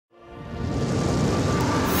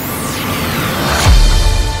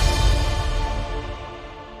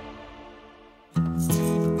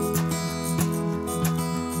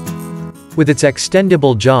With its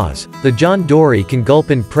extendable jaws, the John Dory can gulp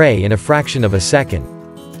in prey in a fraction of a second.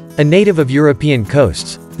 A native of European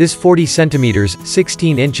coasts, this 40 centimeters,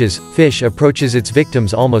 16 inches, fish approaches its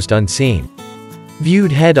victims almost unseen.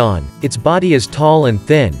 Viewed head-on, its body is tall and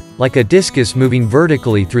thin, like a discus moving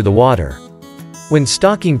vertically through the water. When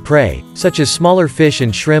stalking prey, such as smaller fish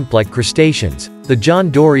and shrimp like crustaceans, the John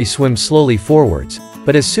Dory swims slowly forwards,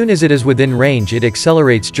 but as soon as it is within range it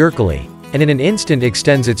accelerates jerkily, and in an instant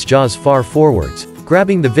extends its jaws far forwards,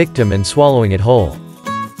 grabbing the victim and swallowing it whole.